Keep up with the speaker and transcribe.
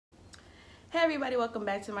everybody, welcome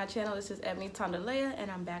back to my channel. This is Ebony Tondalea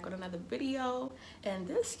and I'm back with another video, and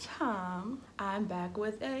this time I'm back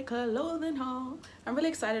with a clothing haul. I'm really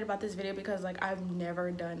excited about this video because I've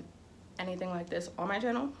never done anything like this on my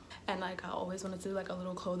channel, and I always wanted to do a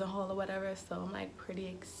little clothing haul or whatever, so I'm pretty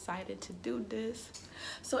excited to do this.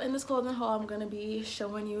 So in this clothing haul I'm gonna be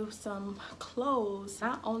showing you some clothes.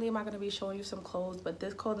 Not only am I gonna be showing you some clothes, but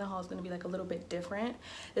this clothing haul is gonna be a little bit different.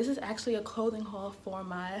 This is actually a clothing haul for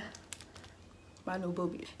my new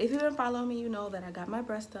boobies. If you've been following me, you know that I got my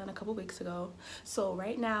breasts done a couple weeks ago. So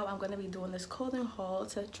right now I'm gonna be doing this clothing haul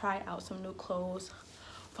to try out some new clothes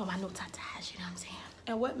for my new tatas, you know what I'm saying?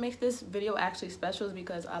 And what makes this video actually special is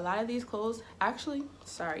because a lot of these clothes,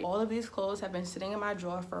 all of these clothes have been sitting in my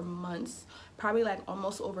drawer for months, probably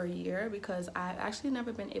almost over a year, because I've actually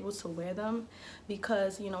never been able to wear them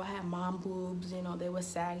because, you know, I had mom boobs, you know, they were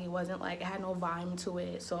saggy, it wasn't it had no volume to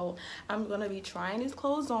it. So I'm gonna be trying these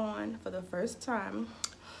clothes on for the first time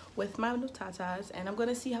with my new tatas, and I'm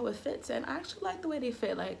gonna see how it fits. And I actually like the way they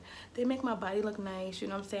fit. They make my body look nice, you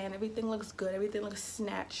know what I'm saying? Everything looks good, everything looks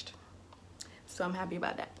snatched, so I'm happy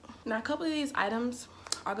about that. Now a couple of these items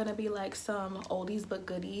are gonna be some oldies but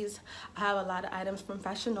goodies. I have a lot of items from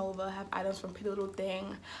Fashion Nova, I have items from Pretty Little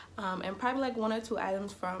Thing, and probably one or two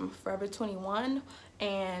items from Forever 21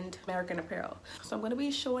 and American Apparel. So I'm gonna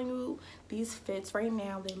be showing you these fits right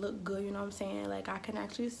now. They look good, you know what I'm saying? I can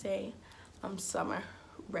actually say I'm summer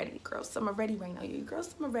ready. Girl, summer ready right now. You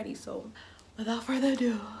girls, summer ready. So without further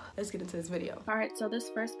ado, let's get into this video. All right, so this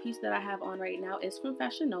first piece that I have on right now is from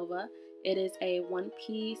Fashion Nova. It is a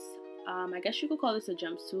one-piece, I guess you could call this a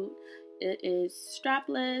jumpsuit. It is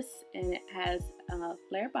strapless and it has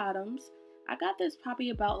flare bottoms. I got this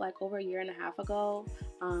probably about over a year and a half ago,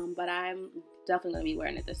 but I'm definitely gonna be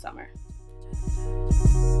wearing it this summer.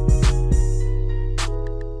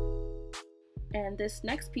 And this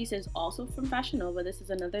next piece is also from Fashion Nova. This is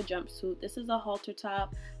another jumpsuit. This is a halter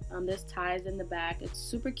top. This ties in the back. It's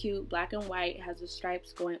super cute, black and white. It has the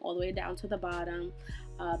stripes going all the way down to the bottom.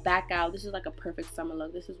 Back out. This is a perfect summer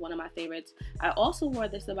look. This is one of my favorites. I also wore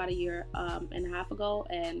this about a year and a half ago,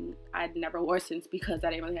 and I'd never wore it since because I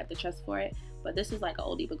didn't really have the chest for it. But this is an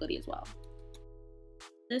oldie but goodie as well.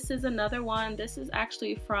 This is another one. This is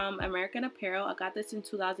actually from American Apparel. I got this in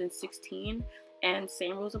 2016. And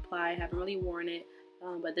same rules apply. I haven't really worn it,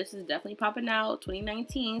 but this is definitely popping out.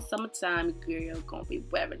 2019 summertime, girl, gonna be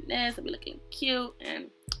wearing this. I'll be looking cute, and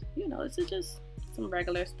you know, this is just some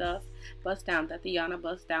regular stuff. Bust down Tatiana,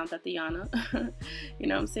 bust down Tatiana. You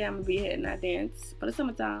know what I'm saying? I'm gonna be hitting that dance for the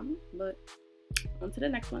summertime. But on to the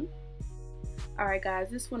next one. Alright guys,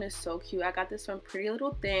 this one is so cute. I got this from Pretty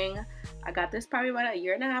Little Thing. I got this probably about a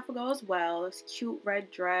year and a half ago as well. It's cute red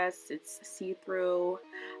dress. It's see-through.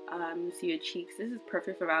 You see your cheeks. This is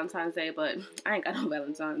perfect for Valentine's Day, but I ain't got no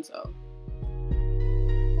Valentine, so.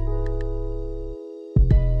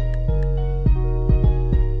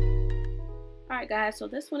 Alright guys, so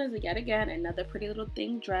this one is yet again another Pretty Little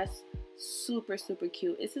Thing dress. Super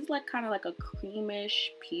cute. This is kind of a creamish,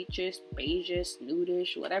 peachish, beigeish,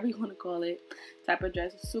 nudish, whatever you want to call it, type of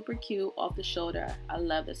dress. Super cute, off the shoulder. I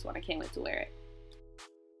love this one. I can't wait to wear it.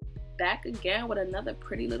 Back again with another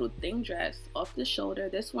Pretty Little Thing dress, off the shoulder.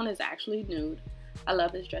 This one is actually nude. I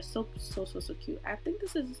love this dress. So cute. I think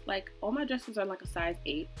this is all my dresses are a size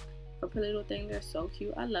 8 for Pretty Little Thing. They're so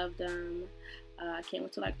cute. I love them. I can't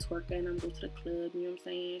wait to twerk and go to the club, you know what I'm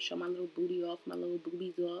saying? Show my little booty off, my little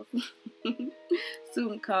boobies off.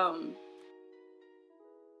 Soon come.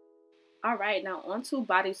 Alright, now on to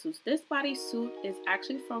bodysuits. This bodysuit is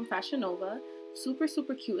actually from Fashion Nova. Super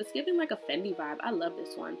cute. It's giving a Fendi vibe. I love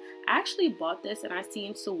this one. I actually bought this and I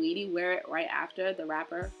seen Saweetie wear it right after, the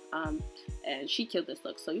rapper. And she killed this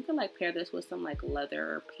look. So you can pair this with some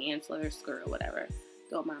leather pants, leather skirt or whatever.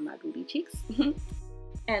 Don't mind my booty cheeks.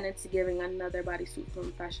 And it's giving another bodysuit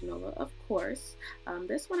from Fashion Nova, of course.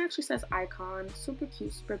 This one actually says Icon. Super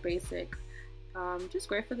cute, super basic. Just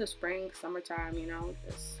great for the spring, summertime, you know.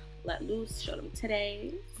 Just let loose, show them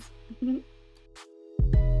today's.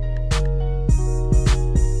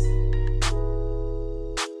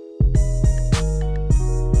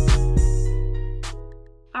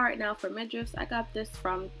 Alright, now for midriffs, I got this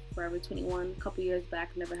from Forever 21 a couple years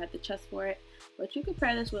back. Never had the chest for it. But you could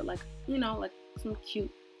pair this with you know, some cute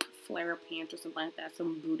flare pants or something like that.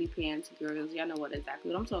 Some booty pants, girls. Y'all know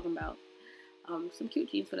exactly what I'm talking about. Some cute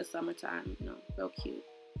jeans for the summertime. You know, real cute.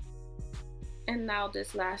 And now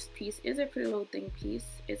this last piece is a Pretty Little Thing piece.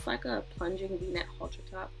 It's a plunging V-neck halter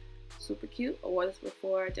top. Super cute. I wore this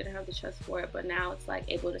before. Didn't have the chest for it, but now it's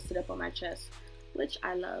able to sit up on my chest, which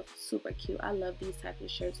I love. Super cute. I love these types of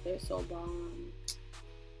shirts. They're so bomb.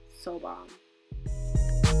 So bomb.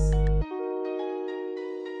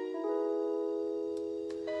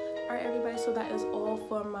 right, everybody, so that is all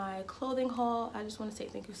for my clothing haul. I just want to say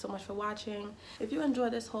thank you so much for watching. If you enjoy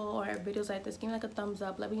this haul or videos like this, give me like a thumbs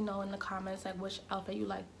up. Let me know in the comments like which outfit you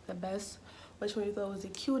like the best, which one you thought was the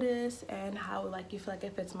cutest, and how like you feel like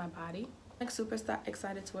it fits my body. I'm like super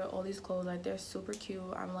excited to wear all these clothes. Like, they're super cute.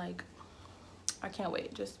 I'm like, I can't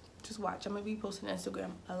wait. Just watch. I'm gonna be posting on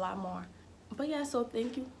Instagram a lot more. But yeah, so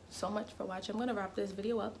thank you so much for watching. I'm gonna wrap this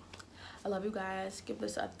video up. I love you guys. Give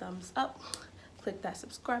this a thumbs up, click that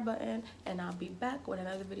subscribe button, and I'll be back with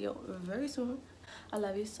another video very soon. I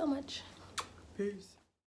love you so much. Peace.